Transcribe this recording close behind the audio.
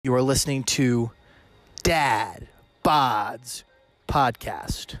You are listening to Dad Bods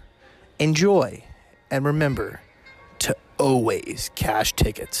Podcast. Enjoy, and remember to always cash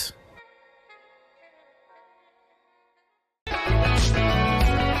tickets.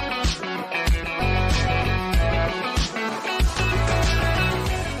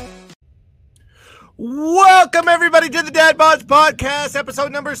 Welcome, everybody, to the Dad Bods Podcast,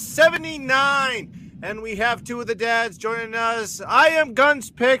 episode number 79. And we have two of the dads joining us. I am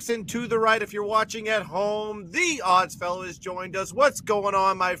Guns Picks, and to the right, if you're watching at home, the Odds Fellow has joined us. What's going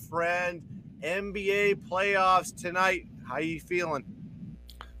on, my friend? NBA playoffs tonight. How you feeling?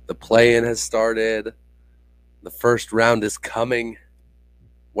 The play-in has started. The first round is coming.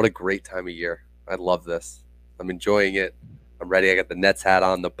 What a great time of year. I love this. I'm enjoying it. I'm ready. I got the Nets hat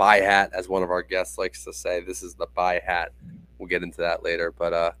on, the buy hat, as one of our guests likes to say. This is the buy hat. We'll get into that later.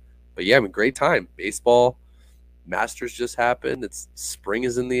 But yeah, I mean, great time. Baseball, Masters just happened. It's spring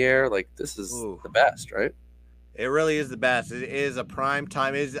is in the air. Like, this is the best, right? It really is the best. It is a prime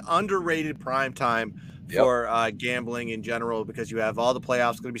time. It is underrated prime time for gambling in general, because you have all the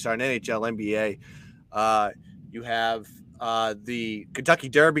playoffs going to be starting, NHL, NBA. You have the Kentucky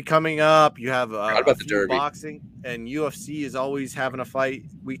Derby coming up. You have about the Derby. Boxing, and UFC is always having a fight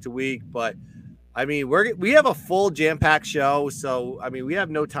week to week. But I mean, we have a full jam-packed show, so I mean, we have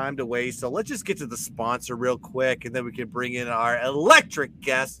no time to waste. So let's just get to the sponsor real quick, and then we can bring in our electric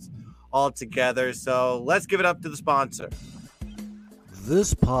guests all together. So let's give it up to the sponsor.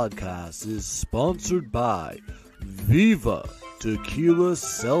 This podcast is sponsored by Viva Tequila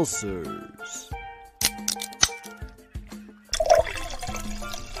Seltzers.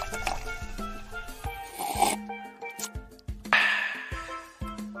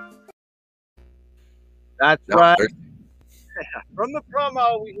 That's right. From the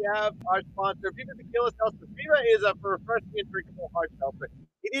promo, we have our sponsor, Viva Tequila Seltzer. Viva is a refreshing and drinkable hard seltzer.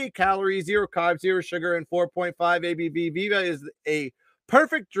 88 calories, 0 carbs, 0 sugar, and 4.5 ABV. Viva is a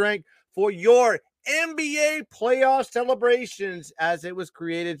perfect drink for your NBA playoff celebrations, as it was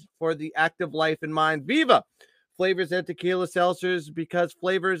created for the active life in mind. Viva flavors their tequila seltzers because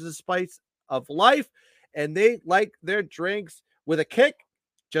flavor is the spice of life, and they like their drinks with a kick,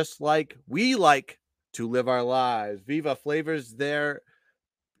 just like we like to live our lives. Viva flavors they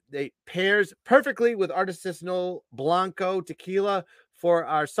pairs perfectly with artisanal Blanco tequila for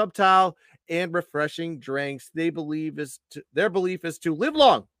our subtle and refreshing drinks. Their belief is to live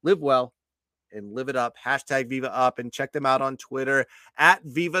long, live well, and live it up. Hashtag Viva Up, and check them out on Twitter at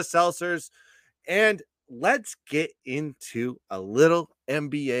Viva Seltzers. And let's get into a little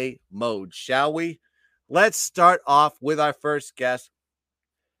NBA mode, shall we? Let's start off with our first guest.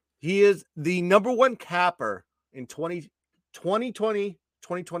 He is the number one capper in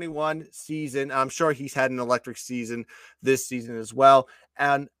 2020-2021 season. I'm sure he's had an electric season this season as well.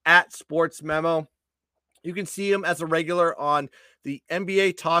 And at Sports Memo, you can see him as a regular on the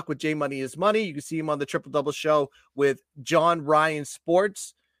NBA Talk with J Money is Money. You can see him on the Triple Double Show with John Ryan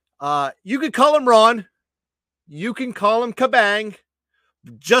Sports. You can call him Ron. You can call him Kabang.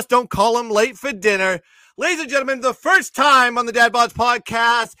 Just don't call him late for dinner. Ladies and gentlemen, the first time on the Dad Bods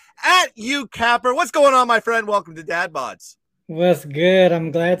Podcast, at you, Capper. What's going on, my friend? Welcome to Dad Bods. What's good? I'm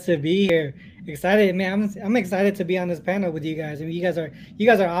glad to be here. Excited, man. I'm excited to be on this panel with you guys. I mean, you guys are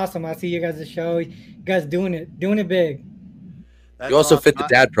awesome. I see you guys' show. You guys doing it big. You also fit the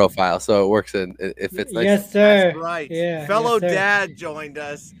dad profile, so it works. It fits nice. Yes, sir. That's right. Yeah, fellow dad joined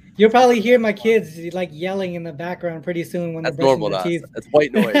us. You'll probably hear my kids like yelling in the background pretty soon when that's they're brushing normal their teeth. That's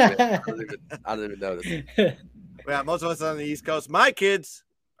white noise. I don't even notice. Yeah, most of us on the East Coast. My kids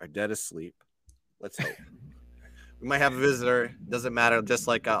are dead asleep. Let's hope. We might have a visitor. Doesn't matter. Just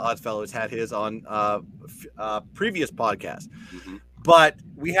like Oddfellows had his on previous podcast. Mm-hmm. But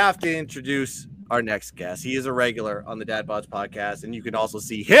we have to introduce our next guest. He is a regular on the Dad Bods Podcast, and you can also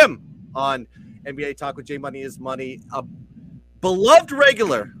see him on NBA Talk with J Money is Money, a beloved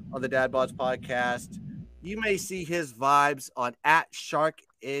regular on the Dad Bods Podcast. You may see his vibes on at Shark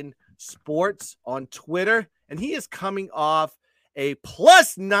in Sports on Twitter, and he is coming off a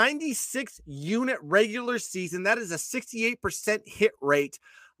plus 96 unit regular season. That is a 68% hit rate.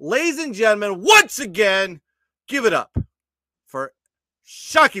 Ladies and gentlemen, once again, give it up for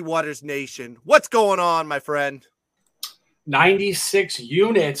Sharky Waters Nation. What's going on, my friend? 96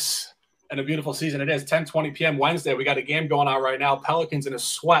 units and a beautiful season. It is 10:20 p.m. Wednesday. We got a game going on right now. Pelicans in a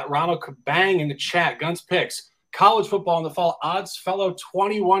sweat. Ronald Kabang in the chat. Guns Picks. College football in the fall. Odds Fellow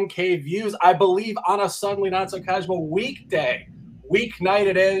 21K views. I believe on a suddenly not so casual weekday. Weeknight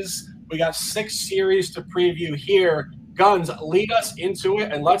it is. We got 6 series to preview here. Guns, lead us into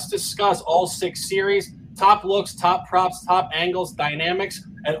it, and let's discuss all 6 series. top looks, top props, top angles, dynamics,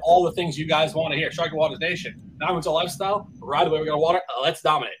 and all the things you guys want to hear. Sharky Waters Nation, now into lifestyle. Right away, we're going to water. Let's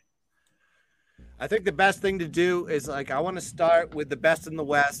dominate. I think the best thing to do is, I want to start with the best in the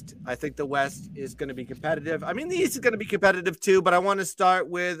West. I think the West is going to be competitive. I mean, the East is going to be competitive too, but I want to start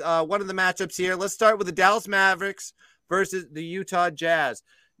with one of the matchups here. Let's start with the Dallas Mavericks versus the Utah Jazz.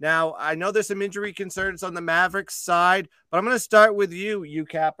 Now, I know there's some injury concerns on the Mavericks side, but I'm going to start with you,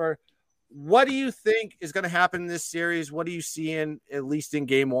 Capper. What do you think is going to happen in this series? What are you seeing, at least in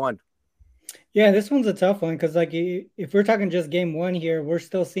game one? Yeah, this one's a tough one because, if we're talking just game one here, we're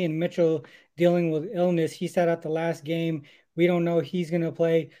still seeing Mitchell dealing with illness. He sat out the last game. We don't know if he's going to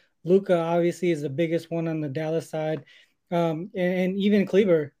play. Luka obviously is the biggest one on the Dallas side, and even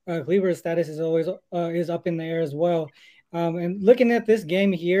Kleber. Kleber's status is always is up in the air as well. And looking at this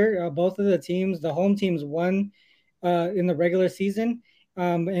game here, both of the teams, the home teams won in the regular season,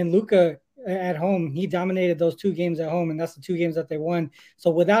 and Luka at home, he dominated those 2 games at home, and that's the 2 games that they won.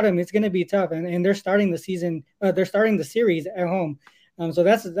 So without him, it's going to be tough. And they're starting the season, they're starting the series at home. So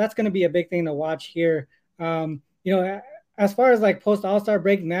that's going to be a big thing to watch here. As far as post All-Star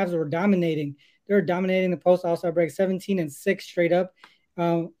break, Mavs were dominating. They were dominating the post All-Star break, 17-6 straight up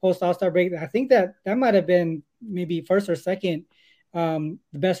post All-Star break. I think that might have been maybe first or second the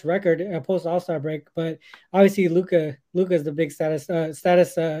best record post All-Star break, but obviously Luka is the big status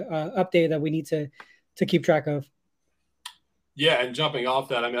update that we need to keep track of. Yeah, and jumping off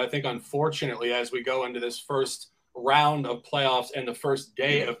that, I think unfortunately as we go into this first round of playoffs and the first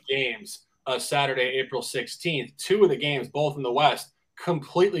day of games, Saturday, April 16th, 2 of the games, both in the West,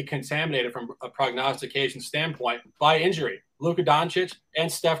 completely contaminated from a prognostication standpoint by injury. Luka Doncic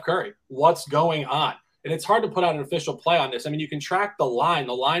and Steph Curry. What's going on? And it's hard to put out an official play on this. You can track the line.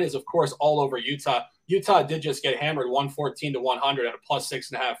 The line is, of course, all over Utah. Utah did just get hammered 114-100 at a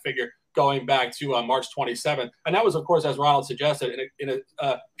 +6.5 figure going back to March 27th. And that was, of course, as Ronald suggested, in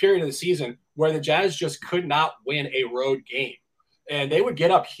a period of the season where the Jazz just could not win a road game. And they would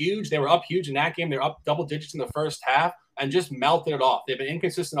get up huge. They were up huge in that game. They were up double digits in the first half and just melted it off. They've been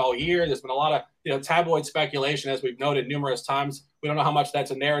inconsistent all year. There's been a lot of tabloid speculation, as we've noted numerous times. We don't know how much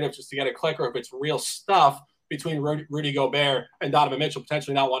that's a narrative just to get a click or if it's real stuff between Rudy Gobert and Donovan Mitchell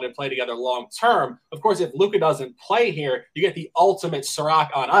potentially not wanting to play together long term. Of course, if Luka doesn't play here, you get the ultimate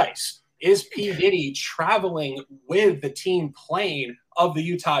Ciroc on ice. Is P. Diddy traveling with the team plane of the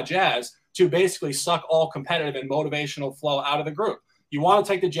Utah Jazz to basically suck all competitive and motivational flow out of the group? You want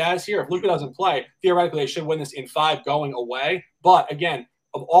to take the Jazz here. If Luka doesn't play, theoretically, they should win this in 5 going away. But again,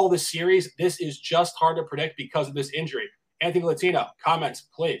 of all the series, this is just hard to predict because of this injury. Anthony Latino, comments,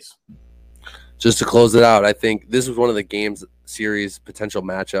 please. Just to close it out, I think this was one of the games series potential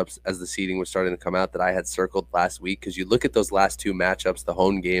matchups as the seeding was starting to come out that I had circled last week, because you look at those last 2 matchups, the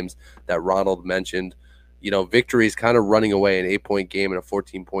home games that Ronald mentioned, victory is kind of running away, an 8-point game and a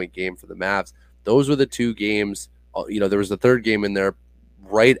 14-point game for the Mavs. Those were the 2 games. There was the 3rd game in there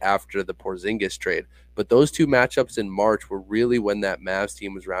right after the Porzingis trade. But those 2 matchups in March were really when that Mavs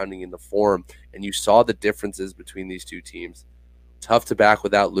team was rounding into form, and you saw the differences between these 2 teams. Tough to back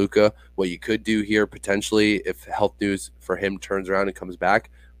without Luka. What you could do here potentially, if health news for him turns around and comes back,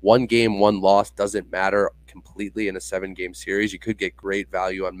 1 game, 1 loss doesn't matter completely in a 7-game series. You could get great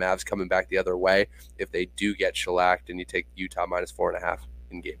value on Mavs coming back the other way if they do get shellacked and you take Utah -4.5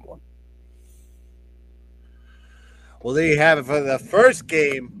 in game 1. Well, there you have it for the first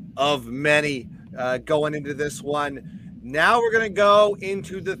game of many going into this one. Now we're going to go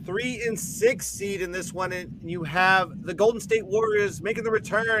into the 3 and 6 seed in this one. And you have the Golden State Warriors making the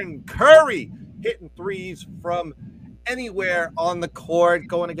return. Curry hitting threes from anywhere on the court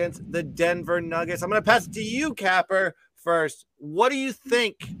going against the Denver Nuggets. I'm going to pass it to you, Capper, first. What do you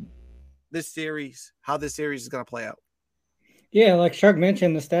think how this series is going to play out? Yeah, like Shark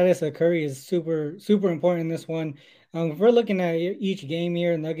mentioned, the status of Curry is super, super important in this one. If we're looking at each game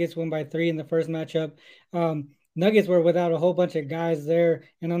here, Nuggets win by 3 in the first matchup. Nuggets were without a whole bunch of guys there.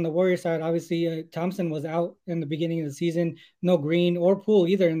 And on the Warriors side, obviously, Thompson was out in the beginning of the season. No Green or Poole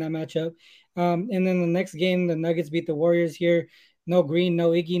either in that matchup. And then the next game, the Nuggets beat the Warriors here. No Green,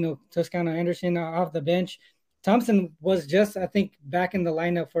 no Iggy, no Toscano Anderson off the bench. Thompson was just, I think, back in the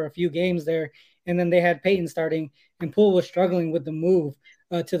lineup for a few games there. And then they had Peyton starting, and Poole was struggling with the move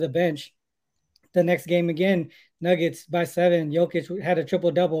to the bench. The next game again, Nuggets by 7. Jokic had a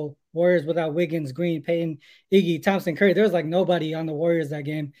triple-double. Warriors without Wiggins, Green, Peyton, Iggy, Thompson, Curry. There was like nobody on the Warriors that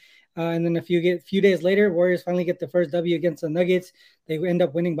game. And then a few days later, Warriors finally get the first W against the Nuggets. They end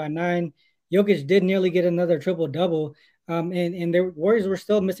up winning by 9. Jokic did nearly get another triple-double. And the Warriors were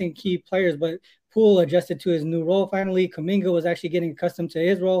still missing key players, but Poole adjusted to his new role finally. Kuminga was actually getting accustomed to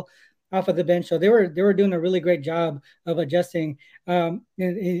his role. off of the bench. So they were doing a really great job of adjusting,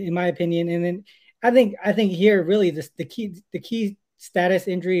 in my opinion. And then I think here really the key status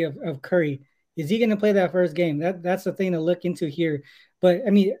injury of Curry. Is he going to play that first game? That's the thing to look into here. But I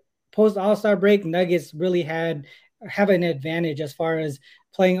mean, post All-Star break, Nuggets really have an advantage as far as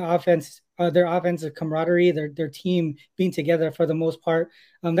playing offense, their offensive camaraderie, their team being together for the most part.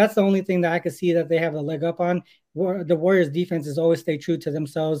 That's the only thing that I could see that they have a leg up on. The Warriors defense has always stayed true to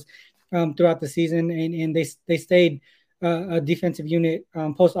themselves throughout the season, and they stayed a defensive unit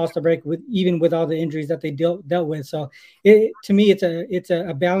post All-Star break even with all the injuries that they dealt with. So to me, it's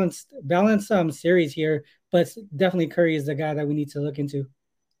a balanced series here, but definitely Curry is the guy that we need to look into.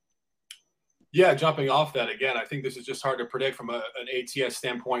 Yeah, jumping off that again, I think this is just hard to predict from an ATS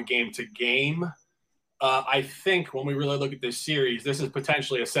standpoint game to game. I think when we really look at this series, this is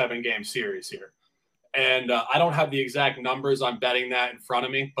potentially a 7-game series here. And I don't have the exact numbers. I'm betting that in front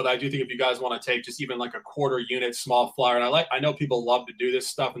of me. But I do think if you guys want to take just even like a quarter unit small flyer, and I know people love to do this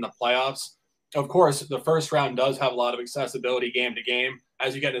stuff in the playoffs. Of course, the first round does have a lot of accessibility game to game.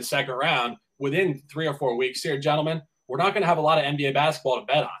 As you get in the second round, within 3 or 4 weeks here, gentlemen, we're not going to have a lot of NBA basketball to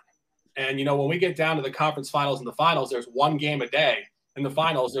bet on. And, you know, when we get down to the conference finals and the finals, there's one game a day. In the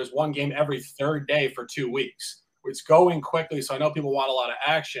finals, there's one game every third day for 2 weeks. It's going quickly, so I know people want a lot of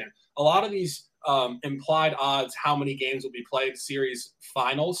action. A lot of these implied odds, how many games will be played, series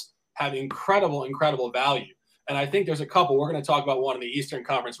finals, have incredible value. And I think there's a couple. We're going to talk about one in the Eastern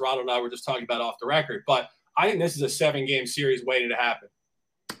Conference. Ronald and I were just talking about off the record. But I think this is a 7-game series waiting to happen.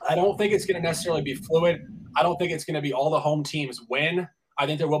 I don't think it's going to necessarily be fluid. I don't think it's going to be all the home teams win. I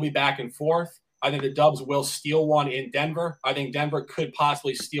think there will be back and forth. I think the Dubs will steal one in Denver. I think Denver could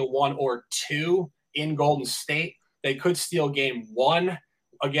possibly steal 1 or 2 in Golden State. They could steal game 1.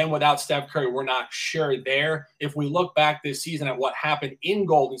 Again, without Steph Curry, we're not sure there. If we look back this season at what happened in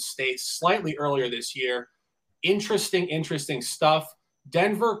Golden State slightly earlier this year, interesting stuff.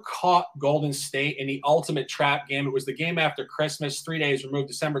 Denver caught Golden State in the ultimate trap game. It was the game after Christmas, 3 days removed,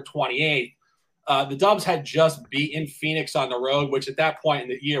 December 28th. The Dubs had just beaten Phoenix on the road, which at that point in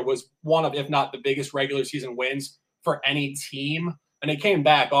the year was one of, if not the biggest regular season wins for any team. And they came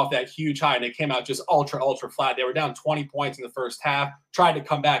back off that huge high, and they came out just ultra flat. They were down 20 points in the first half, tried to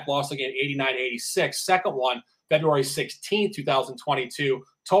come back, lost again 89-86. Second one, February 16th, 2022,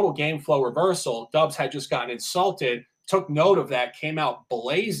 total game flow reversal. Dubs had just gotten insulted, took note of that, came out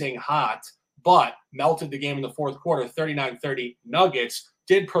blazing hot, but melted the game in the fourth quarter, 39-30 Nuggets.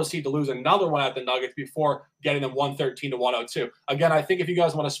 Did proceed to lose another one at the Nuggets before getting them 113-102. Again, I think if you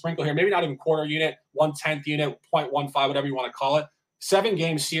guys want to sprinkle here, maybe not even quarter unit, 1/10 unit, 0.15, whatever you want to call it,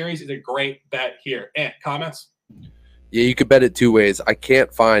 7-game series is a great bet here. And comments? Yeah, you could bet it 2 ways. I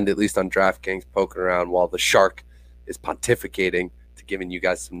can't find, at least on DraftKings, poking around while the shark is pontificating to giving you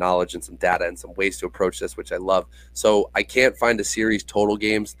guys some knowledge and some data and some ways to approach this, which I love. So I can't find a series total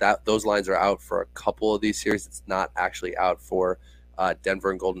games. Those lines are out for a couple of these series. It's not actually out for Denver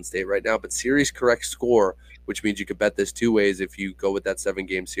and Golden State right now, but series correct score, which means you could bet this 2 ways if you go with that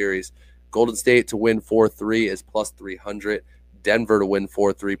 7-game series. Golden State to win 4-3 is plus 300. Denver to win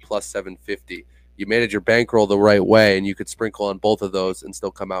 4-3 plus 750. You manage your bankroll the right way, and you could sprinkle on both of those and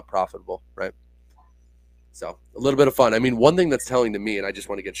still come out profitable, right? So a little bit of fun. I mean, one thing that's telling to me, and I just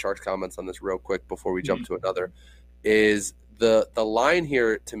want to get Shark's comments on this real quick before we jump to another, is the line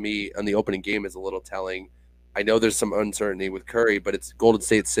here to me on the opening game is a little telling. I know there's some uncertainty with Curry, but it's Golden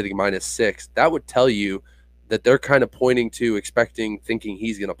State sitting -6. That would tell you that they're kind of pointing to thinking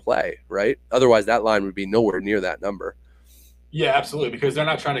he's going to play, right? Otherwise, that line would be nowhere near that number. Yeah, absolutely, because they're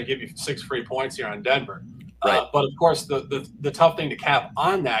not trying to give you 6 free points here on Denver. Right. But, of course, the tough thing to cap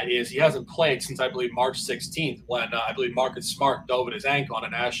on that is he hasn't played since, I believe, March 16th when I believe Marcus Smart dove at his ankle on a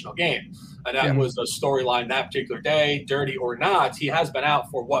national game. And that was the storyline that particular day, dirty or not. He has been out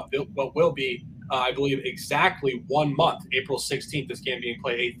for what will be, I believe, exactly 1 month, April 16th, this game being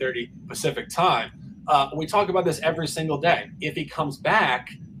played 8:30 Pacific time. We talk about this every single day. If he comes back,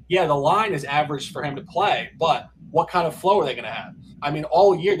 yeah, the line is average for him to play, but what kind of flow are they going to have? I mean,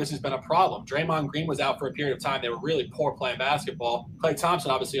 all year this has been a problem. Draymond Green was out for a period of time. They were really poor playing basketball. Klay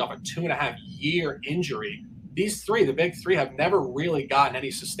Thompson, obviously, off a 2.5-year injury. These three, the big three, have never really gotten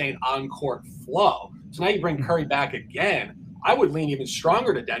any sustained on-court flow. So now you bring Curry back again. I would lean even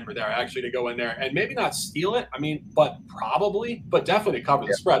stronger to Denver there, actually, to go in there and maybe not steal it. I mean, but definitely to cover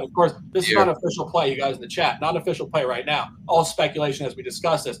the spread. Of course, this is not an official play, you guys in the chat. Not an official play right now. All speculation as we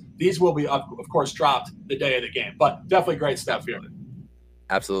discuss this. These will be, of course, dropped the day of the game. But definitely great stuff here.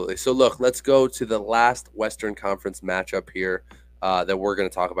 Absolutely. So, look, let's go to the last Western Conference matchup here. that we're going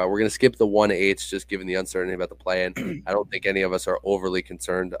to talk about. We're going to skip the 1-8s, just given the uncertainty about the play-in. I don't think any of us are overly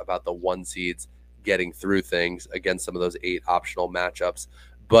concerned about the 1 seeds getting through things against some of those 8 optional matchups.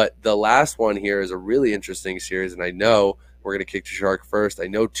 But the last one here is a really interesting series, and I know we're going to kick to Shark first. I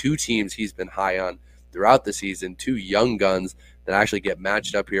know 2 teams he's been high on throughout the season, 2 young guns that actually get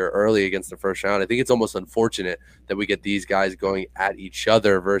matched up here early against the first round. I think it's almost unfortunate that we get these guys going at each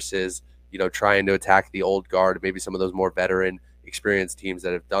other versus, trying to attack the old guard, maybe some of those more veteran, experienced teams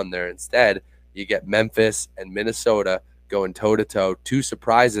that have done there. Instead, you get Memphis and Minnesota going toe-to-toe. 2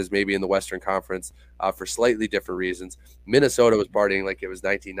 surprises maybe in the Western Conference for slightly different reasons. Minnesota was partying like it was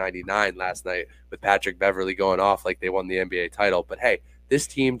 1999 last night with Patrick Beverley going off like they won the NBA title. But hey, this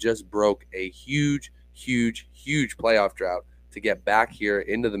team just broke a huge playoff drought to get back here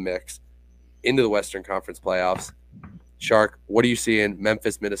into the mix, into the Western Conference playoffs. Shark, what are you seeing?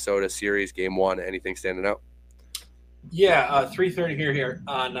 Memphis, Minnesota series, game 1, anything standing out? Yeah, 3:30 here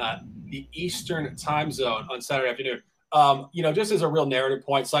on the Eastern time zone on Saturday afternoon. Just as a real narrative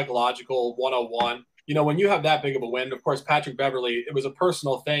point, psychological 101, when you have that big of a win, of course, Patrick Beverley, it was a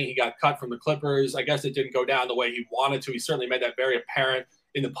personal thing. He got cut from the Clippers. I guess it didn't go down the way he wanted to. He certainly made that very apparent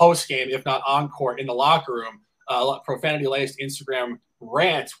in the post game, if not on court, in the locker room. Profanity-laced Instagram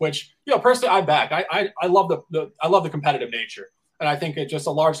rant, which personally I back. I love the competitive nature, and I think it's just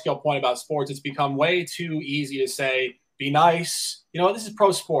a large-scale point about sports. It's become way too easy to say, "Be nice." This is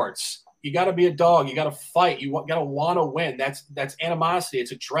pro sports. You got to be a dog. You got to fight. You got to want to win. That's animosity.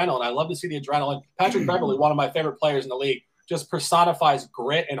 It's adrenaline. I love to see the adrenaline. Patrick Beverley, one of my favorite players in the league, just personifies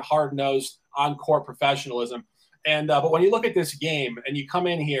grit and hard-nosed on-court professionalism. And but when you look at this game and you come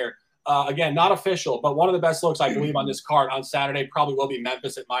in here. Again, not official, but one of the best looks, I believe, on this card on Saturday probably will be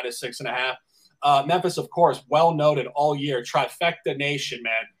Memphis at -6.5. Memphis, of course, well noted all year. Trifecta nation,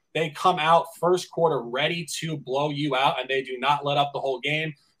 man. They come out first quarter ready to blow you out, and they do not let up the whole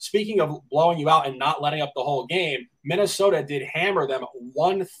game. Speaking of blowing you out and not letting up the whole game, Minnesota did hammer them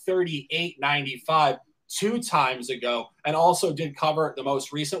 138-95 2 times ago, and also did cover the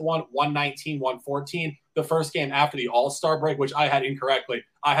most recent one, 119-114. The first game after the All-Star break, which I had incorrectly.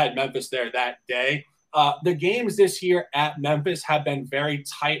 I had Memphis there that day. The games this year at Memphis have been very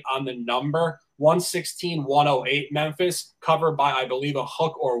tight on the number. 116-108 Memphis, covered by, I believe, a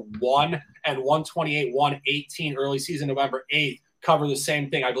hook or 1, and 128-118 early season November 8th, cover the same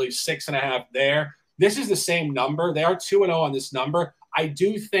thing, I believe 6.5 there. This is the same number. They are 2-0 on this number. I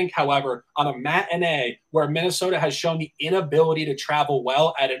do think, however, on a matinee where Minnesota has shown the inability to travel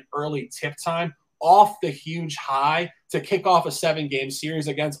well at an early tip time, off the huge high to kick off a 7-game series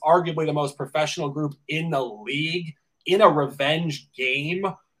against arguably the most professional group in the league in a revenge game,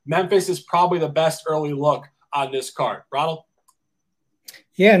 Memphis is probably the best early look on this card. Ronald?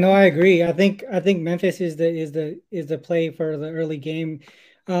 Yeah, no, I agree. I think Memphis is the play for the early game,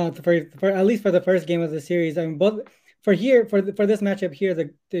 for at least for the first game of the series. I mean, both for this matchup here,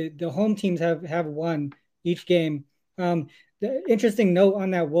 the home teams have won each game. The interesting note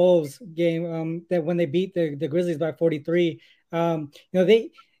on that Wolves game, that when they beat the Grizzlies by 43,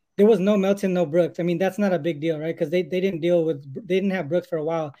 there was no Melton, no Brooks. I mean, that's not a big deal, right? Because they didn't have Brooks for a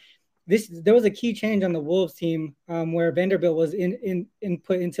while. There was a key change on the Wolves team, where Vanderbilt was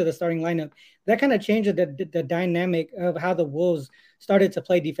put into the starting lineup. That kind of changed the dynamic of how the Wolves started to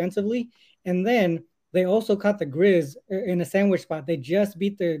play defensively. And then they also caught the Grizz in a sandwich spot. They just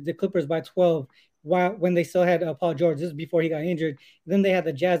beat the Clippers by 12. When they still had Paul George. This is before he got injured. Then they had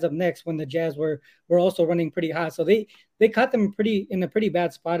the Jazz up next when the Jazz were also running pretty hot. So they caught them in a pretty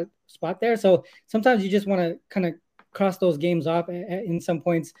bad spot there. So sometimes you just want to kind of cross those games off in some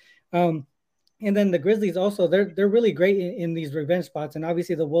points. And then the Grizzlies also, they're really great in these revenge spots. And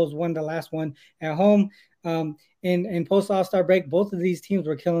obviously the Wolves won the last one at home. In post All-Star break, both of these teams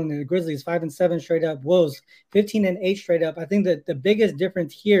were killing the Grizzlies 5-7 straight up. Wolves 15-8 straight up. I think that the biggest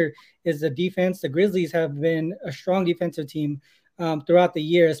difference here is the defense. The Grizzlies have been a strong defensive team throughout the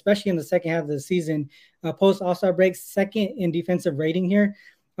year, especially in the second half of the season. Post All-Star break, second in defensive rating here.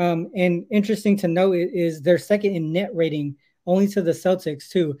 And interesting to note is they're second in net rating, only to the Celtics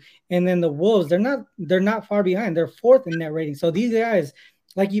too. And then the Wolves, they're not far behind. They're fourth in net rating. So these guys,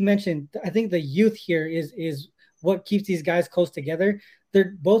 like you mentioned, I think the youth here is what keeps these guys close together.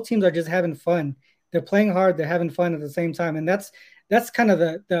 Both teams are just having fun. They're playing hard. They're having fun at the same time. And that's kind of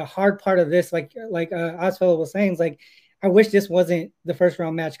the hard part of this. Like Ozfellow was saying, it's like, I wish this wasn't the first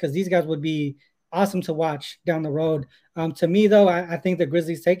round match, because these guys would be awesome to watch down the road. To me, though, I think the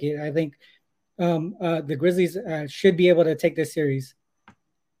Grizzlies take it. I think the Grizzlies should be able to take this series.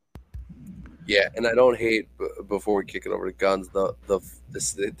 Yeah, and I don't hate. Before we kick it over to Guns, the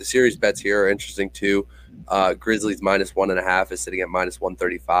series bets here are interesting too. Grizzlies -1.5 is sitting at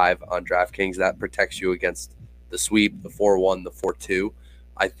 -135 on DraftKings. That protects you against the sweep, the 4-1, the 4-2.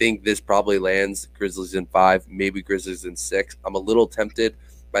 I think this probably lands Grizzlies in 5, maybe Grizzlies in 6. I'm a little tempted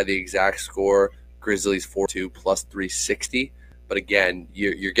by the exact score, Grizzlies 4-2 plus 360. But again,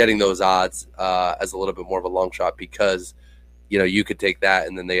 you're getting those odds as a little bit more of a long shot because you could take that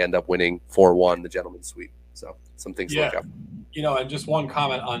and then they end up winning 4-1, the gentleman's sweep. So some things to look up. And just one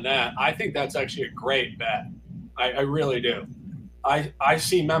comment on that. I think that's actually a great bet. I really do. I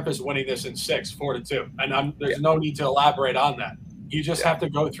see Memphis winning this in 6, 4-2. And there's no need to elaborate on that. You just have to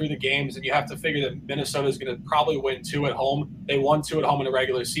go through the games and you have to figure that Minnesota is going to probably win 2 at home. They won 2 at home in the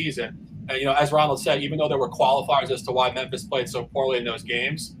regular season. And, as Ronald said, even though there were qualifiers as to why Memphis played so poorly in those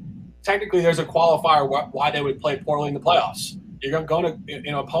games, technically there's a qualifier why they would play poorly in the playoffs. You're going to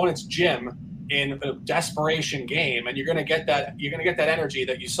an opponent's gym in a desperation game, and you're going to get that energy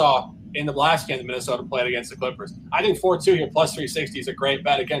that you saw in the last game that Minnesota played against the Clippers. I think 4-2 here plus 360 is a great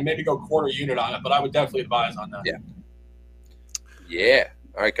bet. Again, maybe go quarter unit on it, but I would definitely advise on that. Yeah.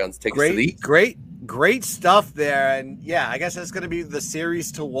 All right, Guns, take us to the Great stuff there. And I guess that's going to be the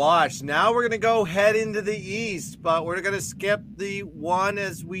series to watch. Now we're going to head into the East, but we're going to skip the one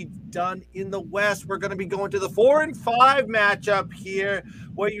as we've done in the West. We're going to be going to the 4 and 5 matchup here,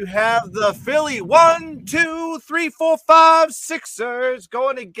 where you have the Philly 1, 2, 3, 4, 5 Sixers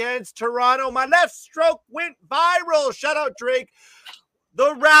going against Toronto. My left stroke went viral. Shout out Drake.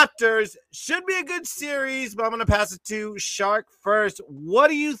 The Raptors should be a good series, but I'm going to pass it to Shark first. What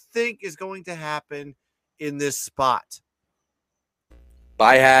do you think is going to happen in this spot?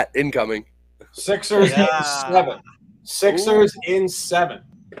 Buy hat incoming. Sixers in 7. Sixers in 7.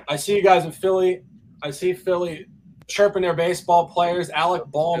 I see you guys in Philly. I see Philly chirping their baseball players. Alec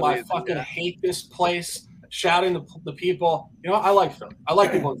Boehm, I fucking hate this place. Shouting the people. I like Philly. I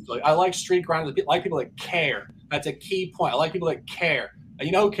like people in Philly. I like street grinders. I like people that care. That's a key point. I like people that care. And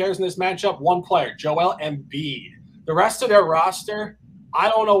you know who cares in this matchup? One player, Joel Embiid. The rest of their roster, I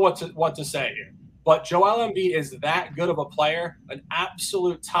don't know what to say here. But Joel Embiid is that good of a player, an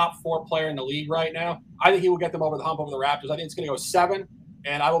absolute top 4 player in the league right now. I think he will get them over the hump over the Raptors. I think it's going to go 7.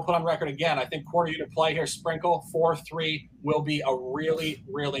 And I will put on record again, I think quarter unit play here, sprinkle, 4-3 will be a really,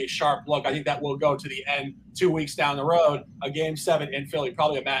 really sharp look. I think that will go to the end 2 weeks down the road, a Game 7 in Philly,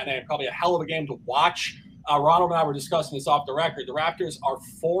 probably a matinee, probably a hell of a game to watch. Ronald and I were discussing this off the record. The Raptors are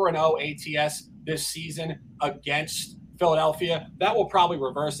 4-0 ATS this season against Philadelphia. That will probably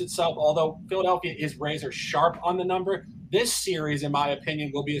reverse itself, although Philadelphia is razor sharp on the number. This series, in my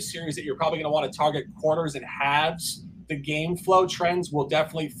opinion, will be a series that you're probably going to want to target quarters and halves. The game flow trends will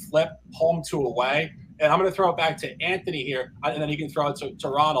definitely flip home to away. And I'm going to throw it back to Anthony here, and then he can throw it to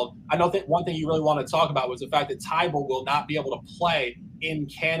Ronald. I know that one thing you really want to talk about was the fact that Thybulle will not be able to play in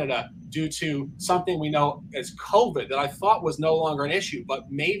Canada due to something we know as COVID that I thought was no longer an issue, but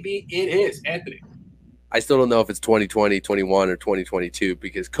maybe it is. Anthony. I still don't know if it's 2020, 21, or 2022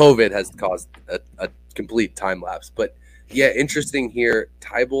 because COVID has caused a complete time lapse. But interesting here.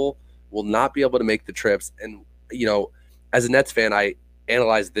 Thybulle will not be able to make the trips. And, as a Nets fan, I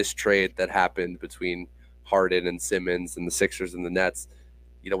analyzed this trade that happened between Harden and Simmons and the Sixers and the Nets,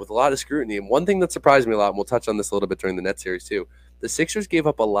 with a lot of scrutiny. And one thing that surprised me a lot, and we'll touch on this a little bit during the Nets series too, the Sixers gave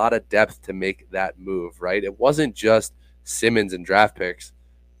up a lot of depth to make that move, right? It wasn't just Simmons and draft picks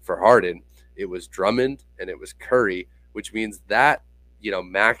for Harden. It was Drummond and it was Curry, which means that,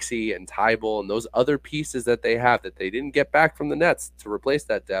 Maxey and Thybulle and those other pieces that they have that they didn't get back from the Nets to replace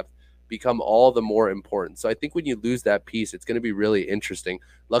that depth become all the more important. So I think when you lose that piece, it's going to be really interesting.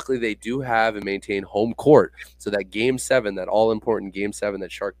 Luckily, they do have and maintain home court. So that Game 7, that all-important Game 7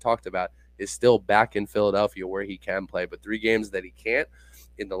 that Shark talked about, is still back in Philadelphia where he can play. But 3 games that he can't.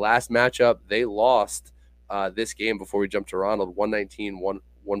 In the last matchup, they lost this game before we jump to Ronald,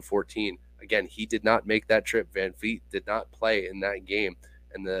 119-114. Again, he did not make that trip. Van Vliet did not play in that game.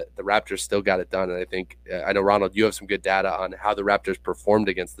 And the Raptors still got it done. And I think, I know, Ronald, you have some good data on how the Raptors performed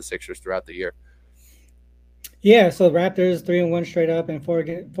against the Sixers throughout the year. Yeah, so Raptors 3-1 straight up and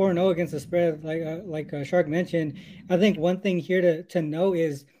 4-0 against the spread, like Shark mentioned. I think one thing here to know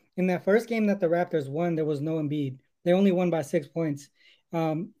is in that first game that the Raptors won, there was no Embiid. They only won by 6 points.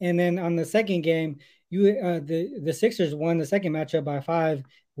 And then on the second game, the Sixers won the second matchup by 5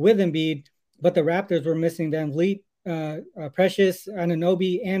 with Embiid, but the Raptors were missing Van Vliet, Precious,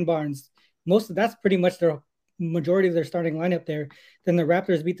 Anunoby, and Barnes. That's pretty much their majority of their starting lineup there. Then the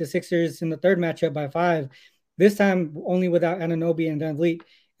Raptors beat the Sixers in the third matchup by 5. This time only without Anunoby and Van Vliet.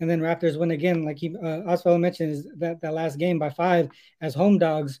 And then Raptors win again, like Oswald mentioned, is that last game by 5 as home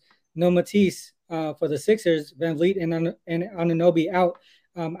dogs. no Matisse for the Sixers, Van Vliet and Anunoby out.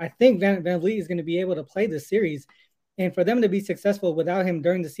 I think Van Vliet is going to be able to play the series. And for them to be successful without him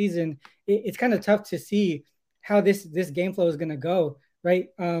during the season, it's kind of tough to see how this game flow is going to go, right?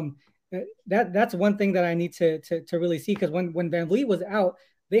 That's one thing that I need to really see, because when Van Vliet was out,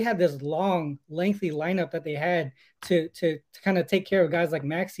 they had this long, lengthy lineup that they had to kind of take care of guys like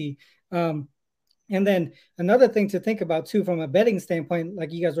Maxey. And then another thing to think about too, from a betting standpoint,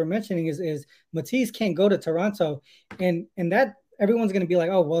 like you guys were mentioning, is Matisse can't go to Toronto, and that everyone's going to be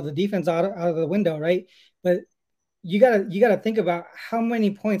like, oh well, the defense out of the window, right? But you gotta think about how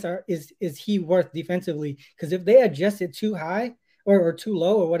many points is he worth defensively, because if they adjust it too high or too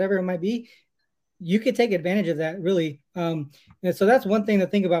low or whatever it might be, you could take advantage of that, really. And so that's one thing to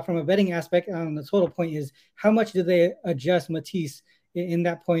think about from a betting aspect on the total point, is how much do they adjust Matisse in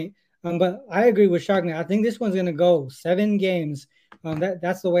that point. But I agree with Sharkman. I think this one's going to go 7 games.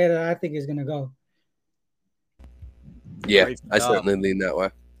 That's the way that I think is going to go. Yeah, I certainly lean that way.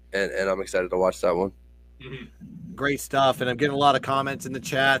 And I'm excited to watch that one. Mm-hmm. Great stuff. And I'm getting a lot of comments in the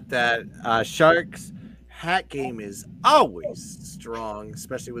chat that Sharks hat game is always strong,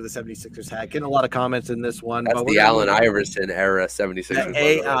 especially with the 76ers hat. Getting a lot of comments in this one. That's the Allen Iverson era 76ers.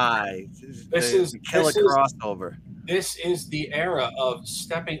 AI. This is killer crossover. This is the era of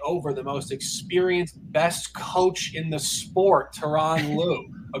stepping over the most experienced, best coach in the sport, Tyronn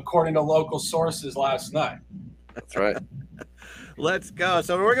Lue, according to local sources last night. That's right. Let's go.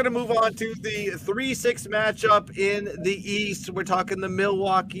 So we're going to move on to the 3-6 matchup in the East. We're talking the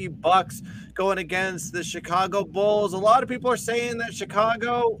Milwaukee Bucks going against the Chicago Bulls. A lot of people are saying that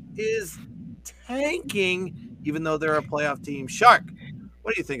Chicago is tanking, even though they're a playoff team. Shark,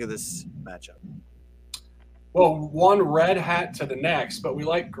 what do you think of this matchup? Well, one red hat to the next, but we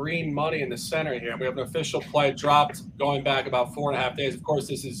like green money in the center here. We have an official play dropped going back about 4.5 days. Of course,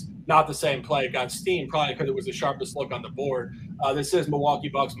 this is not the same play. It got steamed probably because it was the sharpest look on the board. This is Milwaukee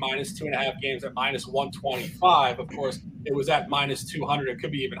Bucks minus 2.5 games at minus 125. Of course, it was at minus 200. It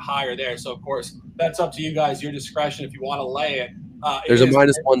could be even higher there. So, of course, that's up to you guys, your discretion if you want to lay it. There's a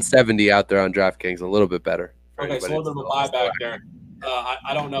minus 170 out there on DraftKings, a little bit better. Okay, so a little bit of a buyback there.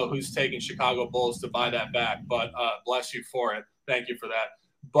 I don't know who's taking Chicago Bulls to buy that back, but bless you for it. Thank you for that.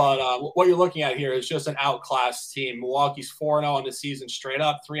 But what you're looking at here is just an outclassed team. Milwaukee's 4-0 on the season straight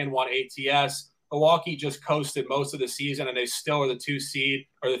up, 3-1 ATS. Milwaukee just coasted most of the season, and they still are the 2 seed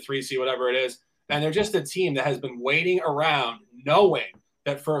or the 3 seed, whatever it is. And they're just a team that has been waiting around, knowing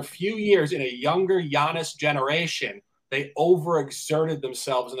that for a few years in a younger Giannis generation, they overexerted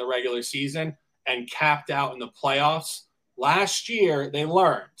themselves in the regular season and capped out in the playoffs. Last year, they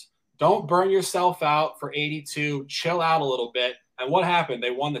learned, don't burn yourself out for 82, chill out a little bit. And what happened?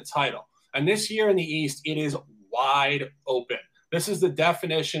 They won the title. And this year in the East, it is wide open. This is the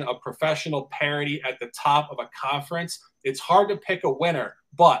definition of professional parity at the top of a conference. It's hard to pick a winner,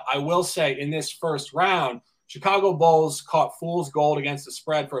 but I will say in this first round, Chicago Bulls caught fool's gold against the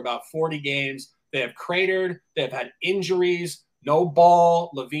spread for about 40 games. They have cratered. They've had injuries. No ball,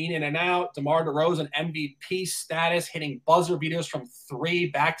 Levine in and out, DeMar DeRozan MVP status, hitting buzzer beaters from 3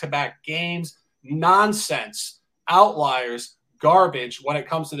 back-to-back games. Nonsense, outliers, garbage when it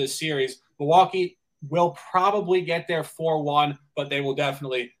comes to this series. Milwaukee will probably get there 4-1, but they will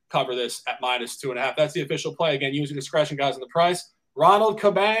definitely cover this at minus 2.5. That's the official play. Again, using discretion, guys, on the price. Ronald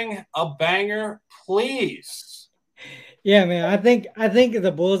Kabang, a banger, please. Yeah, man, I think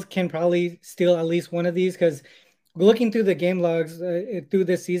the Bulls can probably steal at least one of these, because looking through the game logs through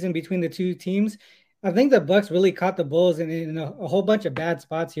this season between the two teams, I think the Bucks really caught the Bulls in a whole bunch of bad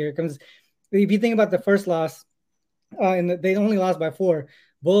spots here. Because if you think about the first loss, they only lost by 4.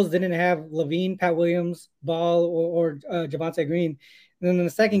 Bulls didn't have Levine, Pat Williams, Ball, or Javonte Green. And then in the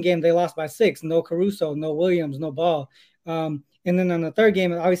second game, they lost by 6. No Caruso, no Williams, no Ball. And then on the third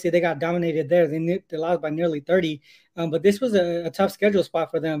game, obviously they got dominated there. They lost by nearly 30. But this was a tough schedule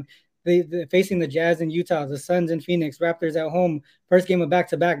spot for them. They facing the Jazz in Utah, the Suns in Phoenix, Raptors at home, first game of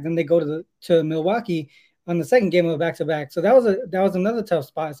back-to-back. Then they go to Milwaukee on the second game of back-to-back. So that was another tough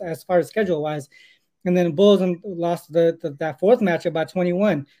spot as far as schedule-wise. And then Bulls lost that fourth matchup by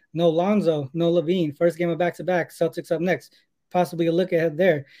 21. No Lonzo, no Levine. First game of back-to-back. Celtics up next. Possibly a look ahead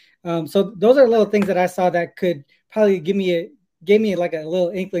there. So those are little things that I saw that could probably gave me like a little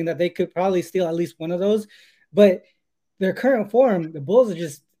inkling that they could probably steal at least one of those. But their current form, the Bulls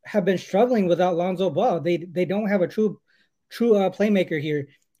have been struggling without Lonzo Ball. They don't have a true playmaker here.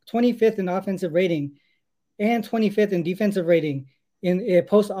 25th in offensive rating and 25th in defensive rating in a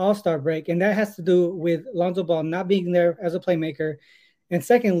post All-Star break. And that has to do with Lonzo Ball not being there as a playmaker. And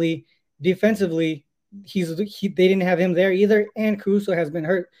secondly, defensively, they didn't have him there either, and Caruso has been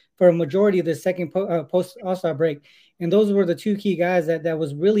hurt for a majority of the second post All-Star break. And those were the two key guys that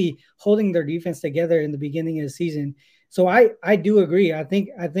was really holding their defense together in the beginning of the season. So I do agree. I think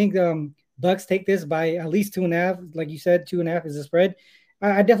Bucks take this by at least 2.5. Like you said, 2.5 is the spread.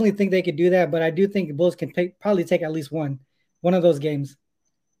 I definitely think they could do that, but I do think the Bulls can probably take at least one of those games.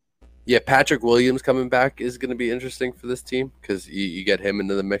 Yeah, Patrick Williams coming back is going to be interesting for this team because you get him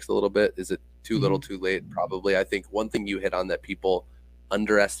into the mix a little bit. Is it too little, too late? Probably. I think one thing you hit on that people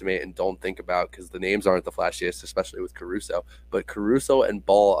underestimate and don't think about because the names aren't the flashiest, especially with Caruso, but Caruso and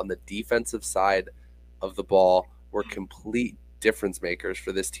Ball on the defensive side of the ball were complete difference makers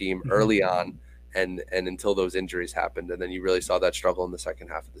for this team early on and until those injuries happened. And then you really saw that struggle in the second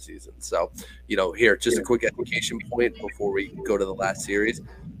half of the season. So, here, just a quick education point before we go to the last series.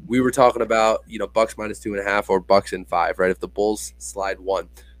 We were talking about, Bucks minus 2.5 or Bucks in 5, right? If the Bulls slide 1,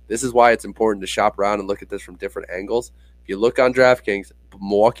 this is why it's important to shop around and look at this from different angles. If you look on DraftKings,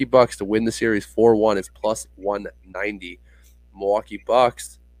 Milwaukee Bucks to win the series 4-1 is plus 190. Milwaukee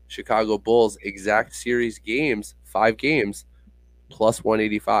Bucks, Chicago Bulls, exact series games, 5 games, plus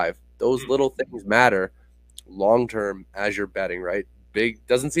 185. Those little things matter long-term as you're betting, right? Big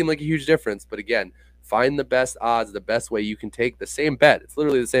doesn't seem like a huge difference, but again, find the best odds, the best way you can take the same bet. It's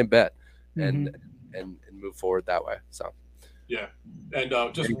literally the same bet and move forward that way. So, yeah. And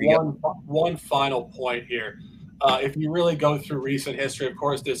just one final point here. If you really go through recent history, of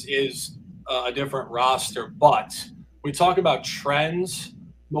course, this is a different roster, but we talk about trends.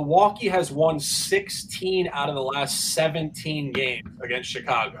 Milwaukee has won 16 out of the last 17 games against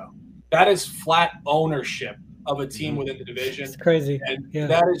Chicago. That is flat ownership of a team within the division. It's crazy. And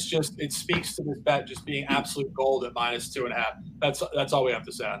that is just, it speaks to this bet just being absolute gold at minus 2.5. That's all we have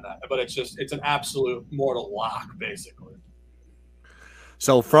to say on that. But it's an absolute mortal lock, basically.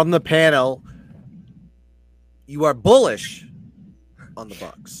 So from the panel, you are bullish on the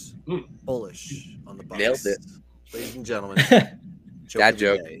Bucks. Bullish on the Bucks. Nailed it. Ladies and gentlemen. Dad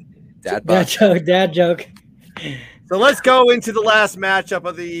joke. Dad joke. So let's go into the last matchup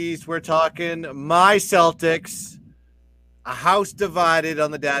of the East. We're talking my Celtics, a house divided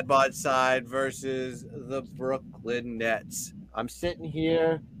on the dad bod side versus the Brooklyn Nets. I'm sitting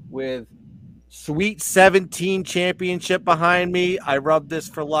here with Sweet 17 championship behind me. I rub this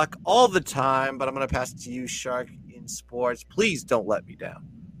for luck all the time, but I'm going to pass it to you, Shark, in sports. Please don't let me down.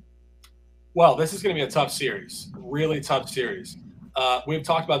 Well, this is going to be a tough series, really tough series. We've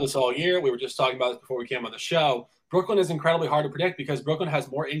talked about this all year. We were just talking about this before we came on the show. Brooklyn is incredibly hard to predict because Brooklyn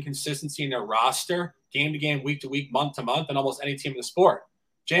has more inconsistency in their roster, game to game, week to week, month to month, than almost any team in the sport.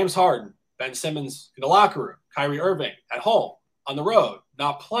 James Harden, Ben Simmons in the locker room, Kyrie Irving at home, on the road,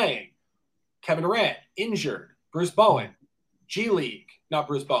 not playing, Kevin Durant injured, Bruce Bowen, G League, not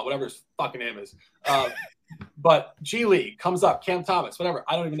Bruce Bowen, whatever his fucking name is, but G League comes up, Cam Thomas, whatever,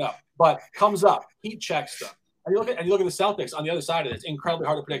 I don't even know, but comes up, heat checks them. And you look at the Celtics on the other side of this, incredibly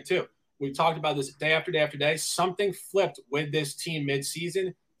hard to predict too. We've talked about this day after day after day. Something flipped with this team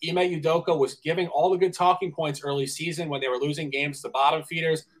midseason. Ime Udoka was giving all the good talking points early season when they were losing games to bottom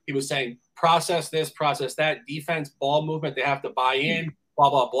feeders. He was saying, process this, process that, defense, ball movement, they have to buy in, blah,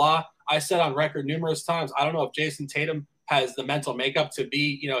 blah, blah. I said on record numerous times, I don't know if Jason Tatum has the mental makeup to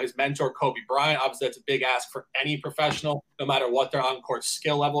be, his mentor, Kobe Bryant. Obviously, that's a big ask for any professional, no matter what their on-court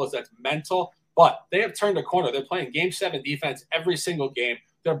skill level is, that's mental. But they have turned a corner. They're playing Game 7 defense every single game.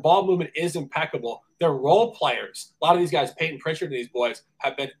 Their ball movement is impeccable. Their role players, a lot of these guys, Peyton Pritchard and these boys,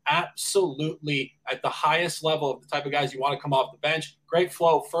 have been absolutely at the highest level of the type of guys you want to come off the bench. Great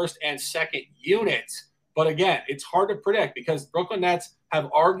flow, first and second units. But again, it's hard to predict because Brooklyn Nets have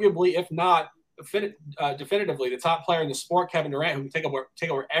arguably, if not definitively, the top player in the sport, Kevin Durant, who can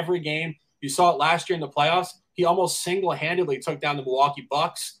take over every game. You saw it last year in the playoffs. He almost single-handedly took down the Milwaukee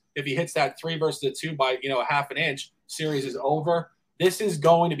Bucks. If he hits that 3 versus the 2 by, a half an inch, series is over. This is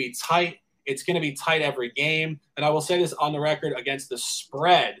going to be tight. It's going to be tight every game. And I will say this on the record against the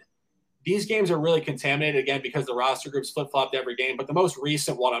spread. These games are really contaminated, again, because the roster groups flip-flopped every game. But the most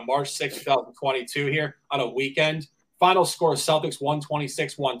recent one on March 6, 2022 here on a weekend, final score Celtics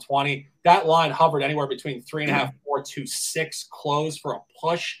 126-120. That line hovered anywhere between 3.5, 4 to 6 close for a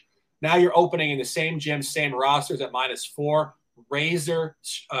push. Now you're opening in the same gym, same rosters at -4. Razor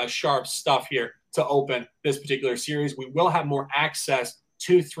sharp stuff here to open this particular series. We will have more access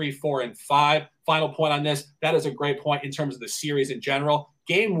 2, 3, 4, and 5. Final point on this. That is a great point in terms of the series in general.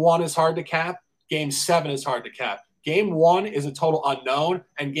 Game 1 is hard to cap. Game 7 is hard to cap. Game 1 is a total unknown,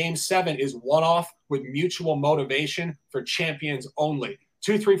 and Game 7 is one-off with mutual motivation for champions only.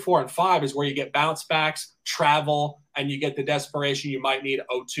 2, 3, 4, and 5 is where you get bounce backs, travel, and you get the desperation you might need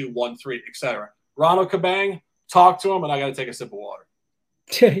 0-2, 1-3, etc. Ronald Kabang, talk to him, and I got to take a sip of water.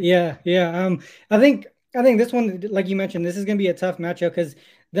 Yeah. I think this one, like you mentioned, this is going to be a tough matchup because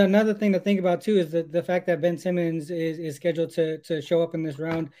another thing to think about too is the fact that Ben Simmons is scheduled to show up in this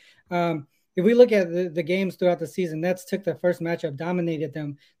round. If we look at the games throughout the season, Nets took the first matchup, dominated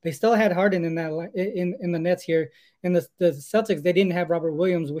them. They still had Harden in the Nets here. And the Celtics, they didn't have Robert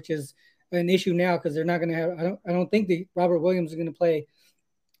Williams, which is an issue now because they're not going to have. I don't think Robert Williams is going to play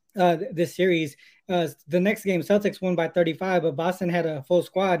this series. The next game, Celtics won by 35, but Boston had a full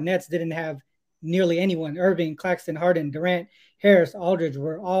squad. Nets didn't have nearly anyone. Irving, Claxton, Harden, Durant, Harris, Aldridge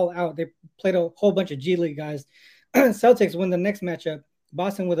were all out. They played a whole bunch of G League guys. Celtics win the next matchup.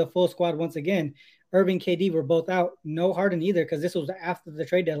 Boston with a full squad once again. Irving, KD were both out. No Harden either because this was after the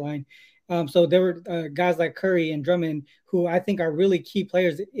trade deadline. So there were guys like Curry and Drummond who I think are really key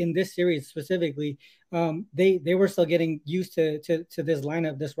players in this series specifically. They were still getting used to this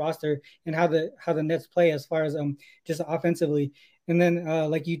lineup, this roster, and how the Nets play as far as just offensively. And then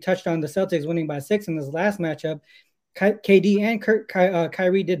like you touched on, the Celtics winning by 6 in this last matchup. KD and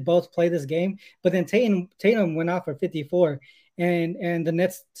Kyrie did both play this game, but then Tatum went off for 54. And the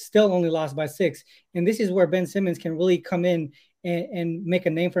Nets still only lost by 6. And this is where Ben Simmons can really come in and make a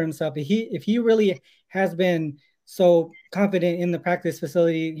name for himself. If he really has been so confident in the practice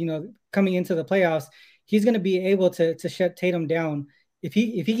facility, coming into the playoffs, he's going to be able to shut Tatum down. If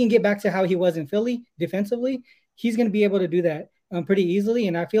he can get back to how he was in Philly defensively, he's going to be able to do that pretty easily.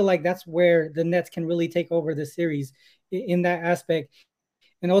 And I feel like that's where the Nets can really take over the series in that aspect.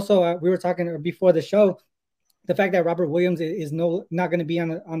 And also, we were talking before the show, the fact that Robert Williams is not going to be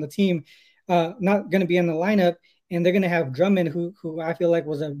on the team, not going to be in the lineup, and they're going to have Drummond, who I feel like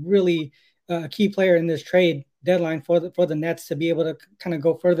was a really key player in this trade deadline for the Nets to be able to kind of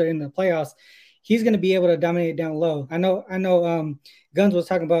go further in the playoffs. He's going to be able to dominate down low. I know. Guns was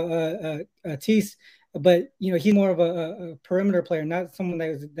talking about Tease, but he's more of a perimeter player, not someone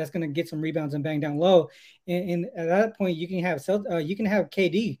that's going to get some rebounds and bang down low. And at that point, you can have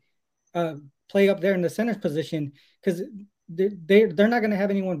KD play up there in the center's position because they're not going to have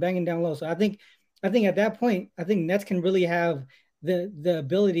anyone banging down low. So I think at that point, I think Nets can really have the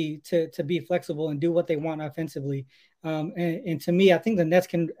ability to be flexible and do what they want offensively. And to me, I think the Nets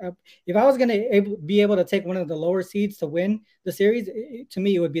can. If I was going to be able to take one of the lower seeds to win the series, to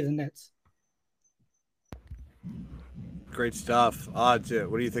me, it would be the Nets. Great stuff. What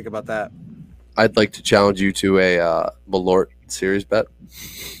do you think about that? I'd like to challenge you to a Malort series bet.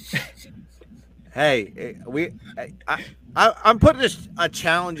 Hey, I'm putting a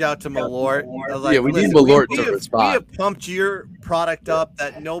challenge out to Malort. Like, we need Malort to respond. We have pumped your product up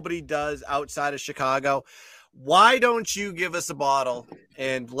that nobody does outside of Chicago. Why don't you give us a bottle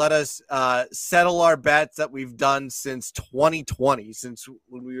and let us settle our bets that we've done since 2020, since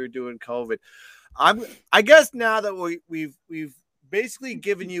when we were doing COVID? I guess now that we've basically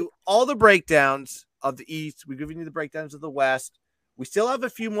given you all the breakdowns of the East, we've given you the breakdowns of the West. We still have a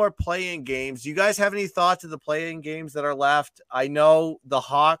few more play-in games. Do you guys have any thoughts of the play-in games that are left? I know the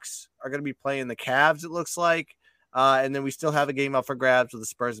Hawks are going to be playing the Cavs, it looks like. And then we still have a game up for grabs with the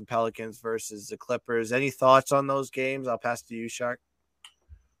Spurs and Pelicans versus the Clippers. Any thoughts on those games? I'll pass to you, Shark.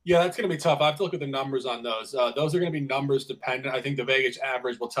 Yeah, that's going to be tough. I have to look at the numbers on those. Those are going to be numbers dependent. I think the Vegas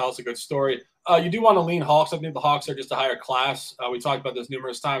average will tell us a good story. You do want to lean Hawks. I think the Hawks are just a higher class. We talked about this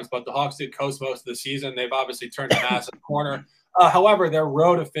numerous times, but the Hawks did coast most of the season. They've obviously turned a massive corner. However, their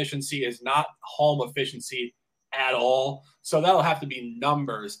road efficiency is not home efficiency at all. So that'll have to be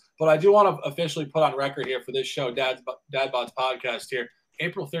numbers. But I do want to officially put on record here for this show, Dad Bod's podcast here,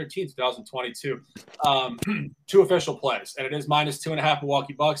 April 13th, 2022. 2 official plays, and it is -2.5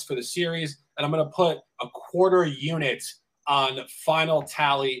 Milwaukee Bucks for the series. And I'm going to put a quarter unit on final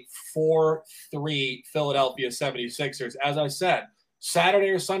tally 4-3 Philadelphia 76ers. As I said, Saturday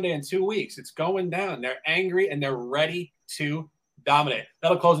or Sunday in 2 weeks, it's going down. They're angry and they're ready to dominate.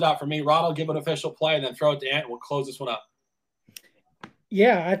 That'll close it out for me. Ron will give an official play and then throw it to Ant. We'll close this one up.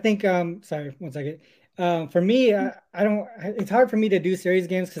 Yeah, I think. Sorry, 1 second. For me, I don't. It's hard for me to do series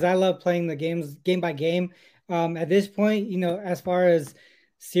games because I love playing the games game by game. At this point, as far as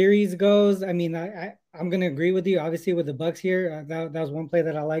series goes, I mean, I'm going to agree with you. Obviously, with the Bucks here, that was one play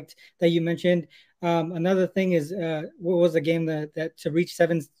that I liked that you mentioned. Another thing is, what was the game that to reach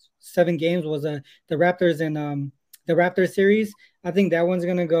seven games was the Raptors and the Raptors series. I think that one's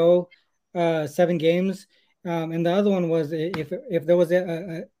going to go 7 games. And the other one was if there was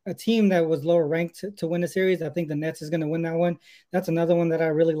a team that was lower ranked to win the series, I think the Nets is going to win that one. That's another one that I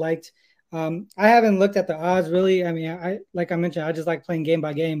really liked. I haven't looked at the odds really. I mean, like I mentioned, I just like playing game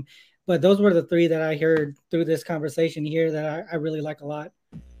by game. But those were the 3 that I heard through this conversation here that I really like a lot.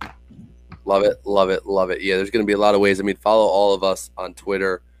 Love it, love it, love it. Yeah, there's going to be a lot of ways. I mean, follow all of us on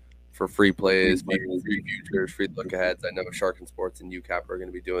Twitter for free plays, free futures, free look aheads. I know Shark and Sports and UCAP are going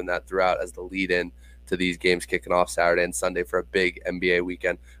to be doing that throughout as the lead-in to these games kicking off Saturday and Sunday for a big NBA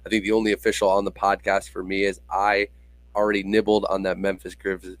weekend. I think the only official on the podcast for me is I already nibbled on that Memphis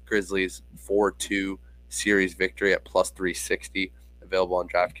Grizzlies 4-2 series victory at plus 360, available on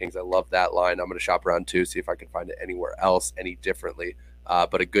DraftKings. I love that line. I'm going to shop around too, see if I can find it anywhere else any differently.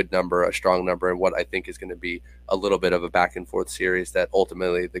 But a good number, a strong number, and what I think is going to be a little bit of a back-and-forth series that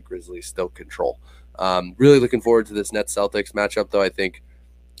ultimately the Grizzlies still control. Really looking forward to this Nets-Celtics matchup, though. I think,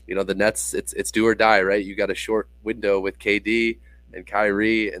 the Nets, it's do or die, right? You got a short window with KD and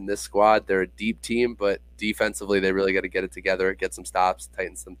Kyrie and this squad. They're a deep team, but defensively they really got to get it together, get some stops,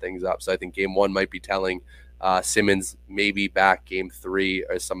 tighten some things up. So I think game one might be telling. Simmons maybe back game 3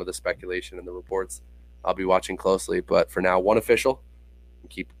 or some of the speculation and the reports. I'll be watching closely, but for now, one official.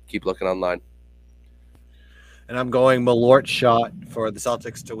 Keep looking online. And I'm going Malort shot for the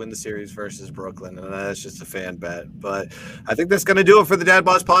Celtics to win the series versus Brooklyn. And that's just a fan bet. But I think that's going to do it for the Dad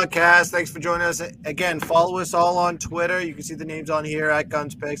Boss podcast. Thanks for joining us. Again, follow us all on Twitter. You can see the names on here at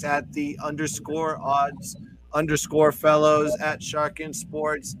GunsPicks, at the _odds_fellows, at Shark and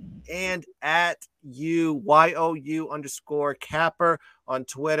Sports, and at YOU_capper on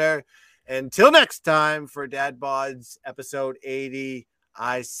Twitter. Until next time for Dad Bods episode 80.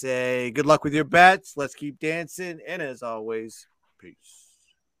 I say good luck with your bets. Let's keep dancing. And as always, peace.